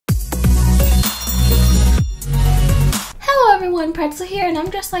everyone, Pretzel here, and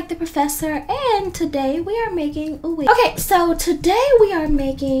I'm just like the professor, and today we are making today we are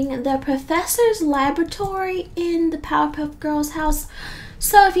making the professor's laboratory in the Powerpuff Girls house.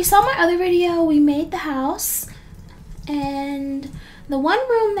 So if you saw my other video, we made the house, and the one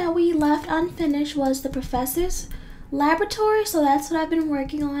room that we left unfinished was the professor's laboratory, so that's what I've been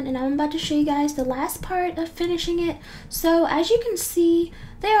working on, and I'm about to show you guys the last part of finishing it. So as you can see,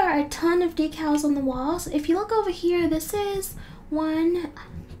 there are a ton of decals on the walls. If you look over here, this is 1,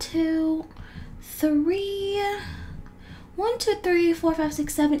 2, 3, 4, 5,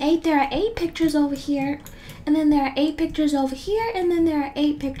 6, 7, 8. There are 8 pictures over here, and then there are 8 pictures over here, and then there are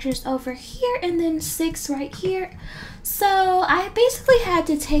 8 pictures over here, and then 6 right here. So I basically had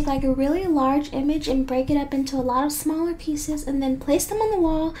to take like a really large image and break it up into a lot of smaller pieces and then place them on the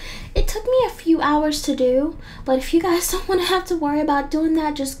wall. It took me a few hours to do, but if you guys don't want to have to worry about doing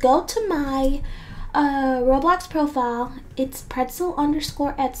that, just go to my Roblox profile. It's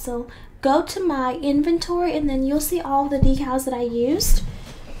Pretzel_Etzel. Go to my inventory and then you'll see all the decals that I used.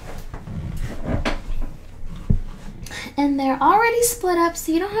 And they're already split up,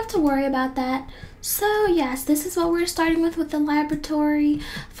 so you don't have to worry about that. So yes, this is what we're starting with the laboratory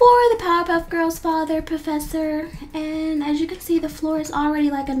for the Powerpuff Girls father, Professor. And as you can see, the floor is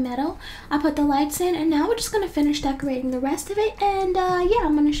already like a metal. I put the lights in, and now we're just going to finish decorating the rest of it. And yeah,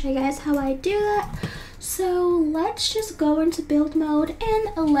 I'm going to show you guys how I do that. So let's just go into build mode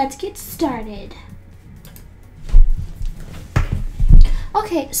and let's get started.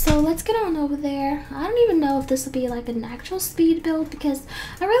 Okay, so let's get on over there. I don't even know if this will be like an actual speed build because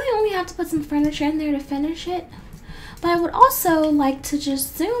I really only have to put some furniture in there to finish it. But I would also like to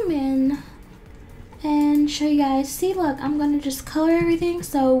just zoom in and show you guys. See, look, I'm going to just color everything.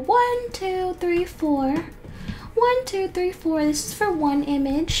 So 1, 2, 3, 4. 1, 2, 3, 4. This is for one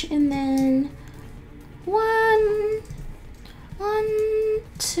image. And then 1,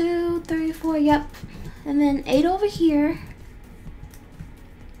 2, 3, 4. Yep. And then 8 over here.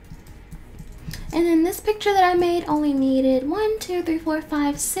 And then this picture that I made only needed 1, 2, 3, 4,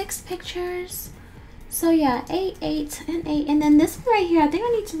 5, 6 pictures. So yeah, 8, 8, and 8. And then this one right here, I think I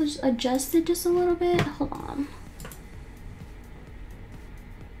need to just adjust it just a little bit. Hold on.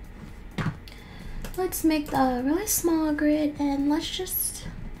 Let's make a really small grid and let's just,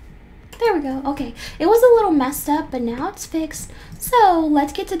 there we go. Okay, it was a little messed up, but now it's fixed. So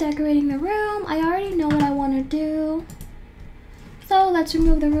let's get to decorating the room. I already know what I want to do. So let's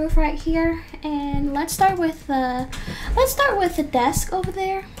remove the roof right here, and let's start with the desk over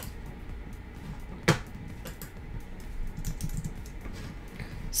there.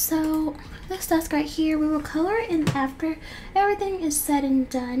 So this desk right here, we will color it in after everything is said and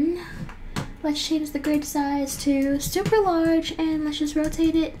done. Let's change the grid size to super large, and let's just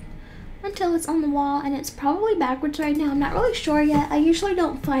rotate it until it's on the wall, and it's probably backwards right now. I'm not really sure yet. I usually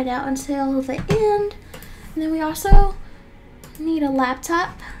don't find out until the end. And then we also need a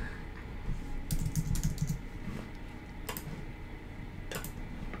laptop.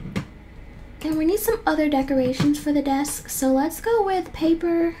 And we need some other decorations for the desk. So let's go with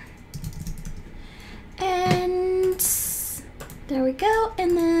paper. And there we go.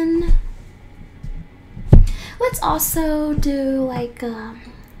 And then let's also do like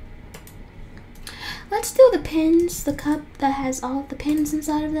let's do the pins, the cup that has all the pins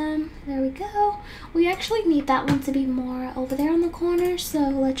inside of them. There we go. We actually need that one to be more over there on the corner, so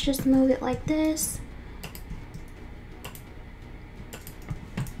let's just move it like this.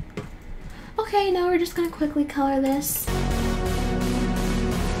 Okay, now we're just gonna quickly color this.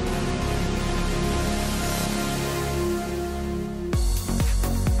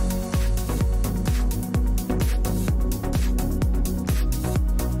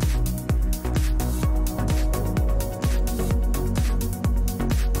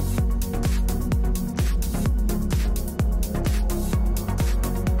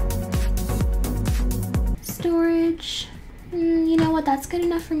 Storage, you know what, that's good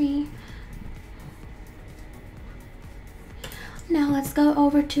enough for me. Now let's go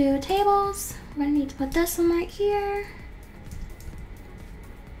over to tables. We're gonna need to put this one right here.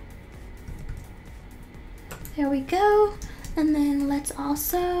 There we go. And then let's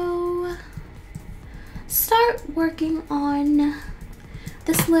also start working on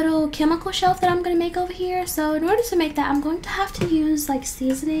this little chemical shelf that I'm gonna make over here. So in order to make that, I'm going to have to use like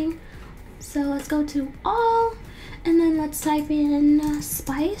seasoning. So let's go to all, and then let's type in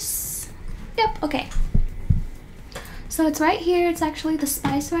spice. Yep, okay. So it's right here, it's actually the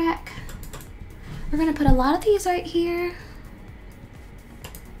spice rack. We're gonna put a lot of these right here.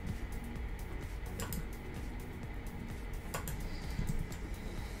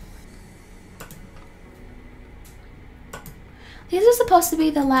 These are supposed to be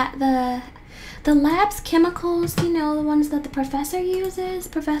the lab's chemicals, you know, the ones that the professor uses,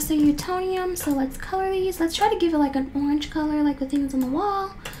 Professor Utonium. So let's color these. Let's try to give it like an orange color, like the things on the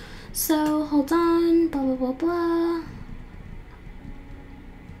wall. So hold on, blah, blah, blah, blah.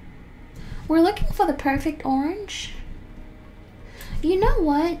 We're looking for the perfect orange. You know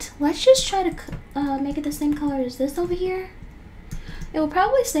what? Let's just try to make it the same color as this over here. It will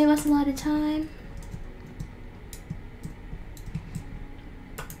probably save us a lot of time.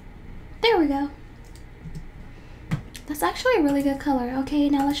 There we go. That's actually a really good color. Okay,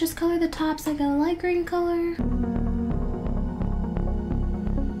 now let's just color the tops like a light green color.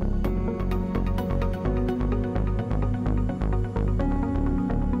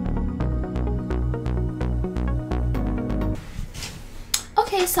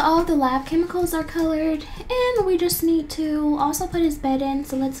 Okay, so all of the lab chemicals are colored, and we just need to also put his bed in.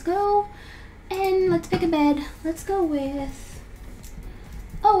 So let's go and let's pick a bed. Let's go with...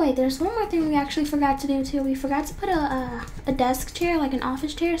 Oh wait, there's one more thing we actually forgot to do too. We forgot to put a desk chair, like an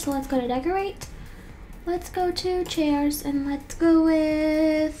office chair. So let's go to decorate. Let's go to chairs and let's go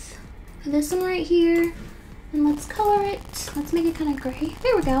with this one right here. And let's color it. Let's make it kind of gray.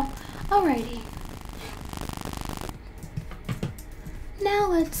 There we go. Alrighty. Now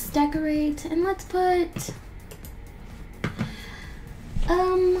let's decorate and let's put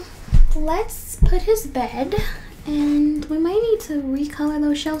his bed. And we might need to recolor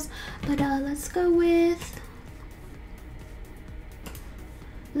those shelves, but let's go with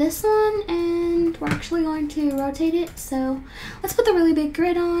this one, and we're actually going to rotate it. So let's put the really big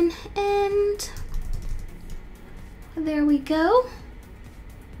grid on, and there we go.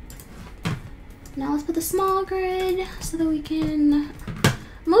 Now let's put the small grid so that we can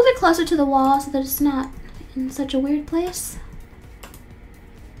move it closer to the wall so that it's not in such a weird place.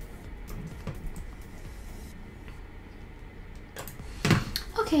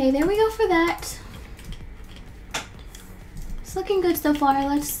 Okay, there we go for that. It's looking good so far.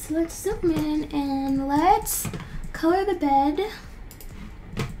 Let's zoom in and let's color the bed.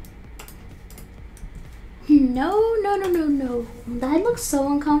 No, no, no, no, no. That looks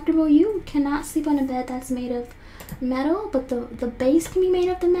so uncomfortable. You cannot sleep on a bed that's made of metal, but the base can be made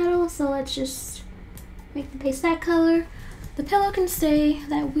of the metal. So let's just make the base that color. The pillow can stay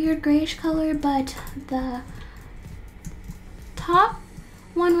that weird grayish color, but the top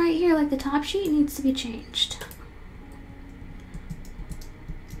one right here, like the top sheet, needs to be changed.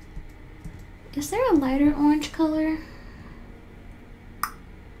 Is there a lighter orange color?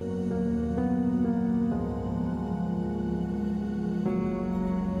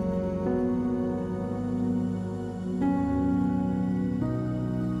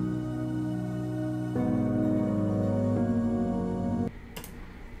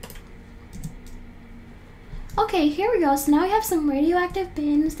 Okay, here we go. So now we have some radioactive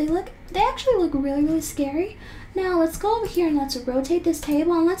bins. They actually look really, really scary. Now let's go over here and let's rotate this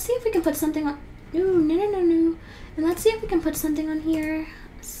table and let's see if we can put something on. No, no, no, no, no. And let's see if we can put something on here.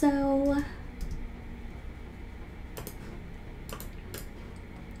 So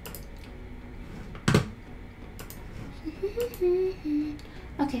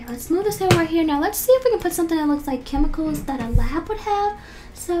okay, let's move this over right here. Now let's see if we can put something that looks like chemicals that a lab would have.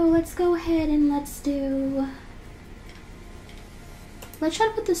 So let's go ahead and let's try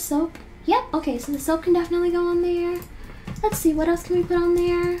to put the soap. Yep, okay, so the soap can definitely go on there. Let's see, what else can we put on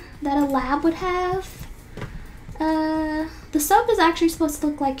there that a lab would have? The soap is actually supposed to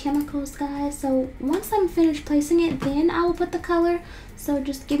look like chemicals, guys. So once I'm finished placing it, then I will put the color. So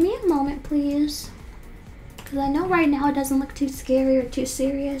just give me a moment, please. Because I know right now it doesn't look too scary or too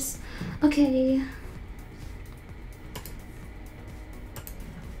serious. Okay.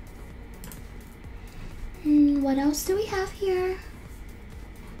 What else do we have here?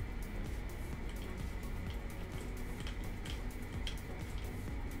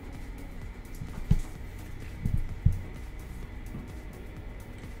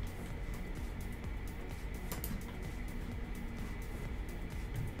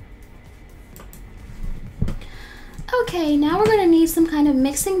 Okay, now we're gonna need some kind of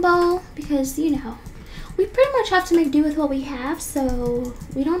mixing bowl because, you know, we pretty much have to make do with what we have. So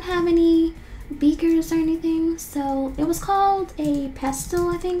we don't have any beakers or anything. So it was called a pestle,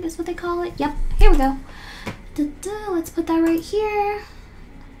 I think is what they call it. Yep, here we go. Let's put that right here.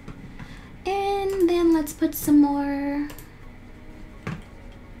 And then let's put some more.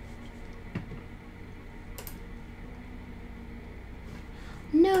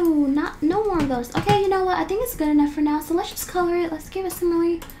 No more of those. Okay, you know what? I think it's good enough for now. So let's just color it. Let's give it some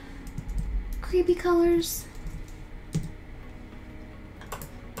really creepy colors.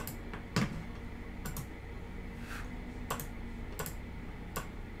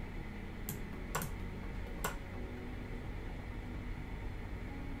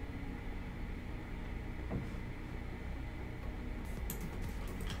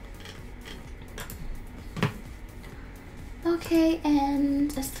 Okay,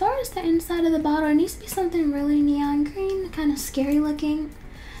 and as far as the inside of the bottle, it needs to be something really neon green, kind of scary looking.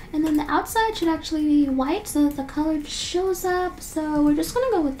 And then the outside should actually be white so that the color just shows up. So we're just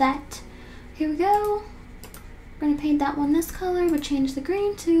gonna go with that. Here we go. We're gonna paint that one this color, but change the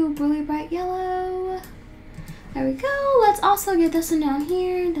green to really bright yellow. There we go. Let's also get this one down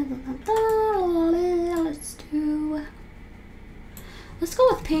here. Let's go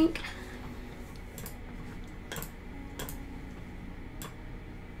with pink.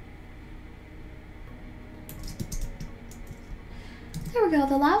 There we go.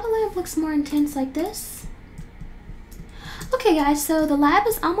 The lava lamp looks more intense like this. Okay guys, so the lab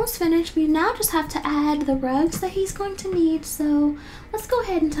is almost finished. We now just have to add the rugs that he's going to need. So let's go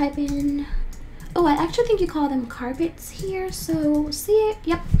ahead and type in, oh, I actually think you call them carpets here. So see it?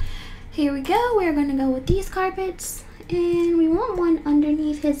 Yep. Here we go. We're going to go with these carpets. And we want one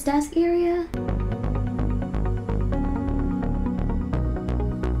underneath his desk area.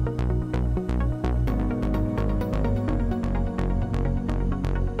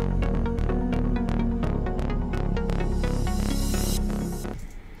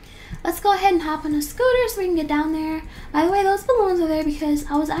 Let's go ahead and hop on a scooter so we can get down there. By the way, those balloons are there because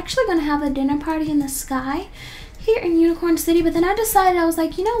I was actually going to have a dinner party in the sky here in Unicorn City, but then I decided, I was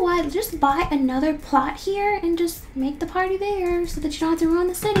like, you know what, just buy another plot here and just make the party there so that you don't have to ruin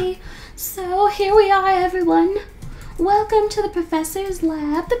the city. So here we are, everyone. Welcome to the Professor's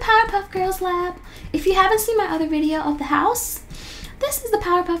Lab, the Powerpuff Girls Lab. If you haven't seen my other video of the house, this is the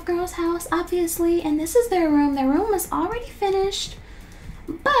Powerpuff Girls house, obviously, and this is their room. Their room is already finished.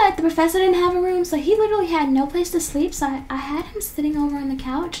 But the professor didn't have a room, so he literally had no place to sleep, so I had him sitting over on the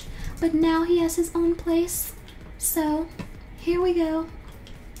couch. But now he has his own place. So, here we go.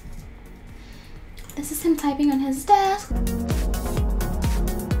 This is him typing on his desk.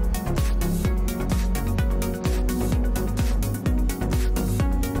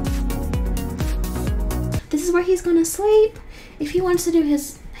 This is where he's gonna sleep. If he wants to do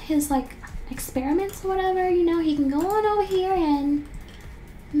his like experiments or whatever, you know, he can go on over here and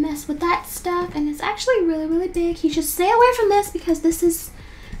mess with that stuff. And it's actually really big. He should stay away from this because this is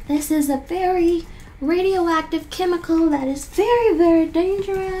a very radioactive chemical that is very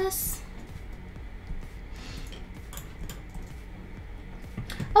dangerous.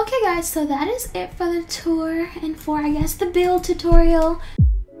 Okay guys, so that is it for the tour and for, I guess, the build tutorial.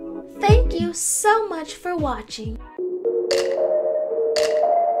 Thank you so much for watching.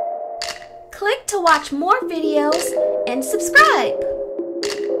 Click to watch more videos and subscribe.